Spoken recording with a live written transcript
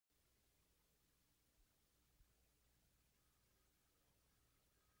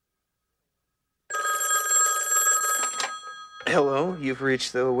Hello, you've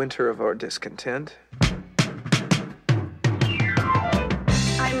reached the winter of our discontent.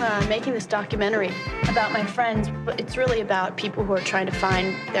 I'm making this documentary about my friends, but it's really about people who are trying to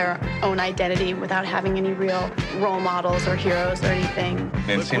find their own identity without having any real role models or heroes or anything.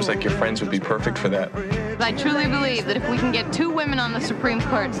 And it seems like your friends would be perfect for that. I truly believe that if we can get 2 women on the Supreme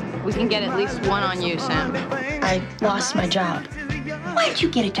Court, we can get at least 1 on you, Sam. I lost my job. Why did you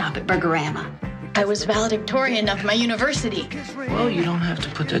get a job at Burgerama? I was valedictorian of my university. Well, you don't have to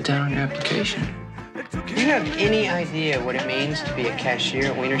put that down on your application. Do you have any idea what it means to be a cashier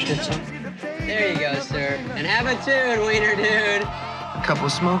at Wiener Schnitzel? There you go, sir. And have a tune, Wiener dude. A couple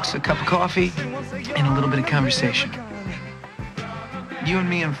of smokes, a cup of coffee, and a little bit of conversation. You and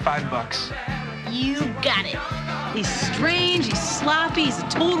me and $5. You got it. He's strange, he's sloppy, he's a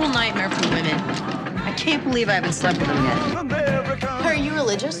total nightmare for women. I can't believe I haven't slept with him yet. Are you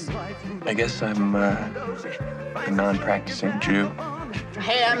religious? I guess I'm a non-practicing Jew.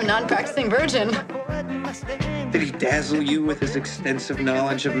 Hey, I'm a non-practicing virgin. Did he dazzle you with his extensive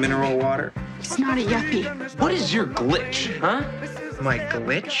knowledge of mineral water? He's not a yuppie. What is your glitch, huh? My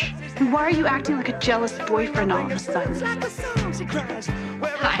glitch? And why are you acting like a jealous boyfriend all of a sudden?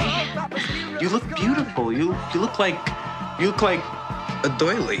 Hi. You look beautiful. You look like a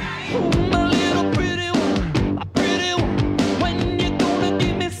doily.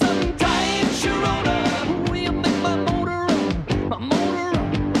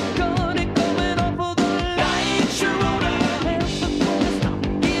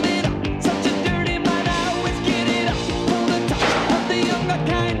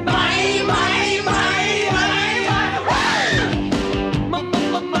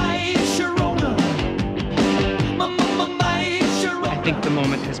 I think the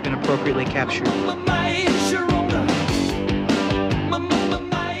moment has been appropriately captured.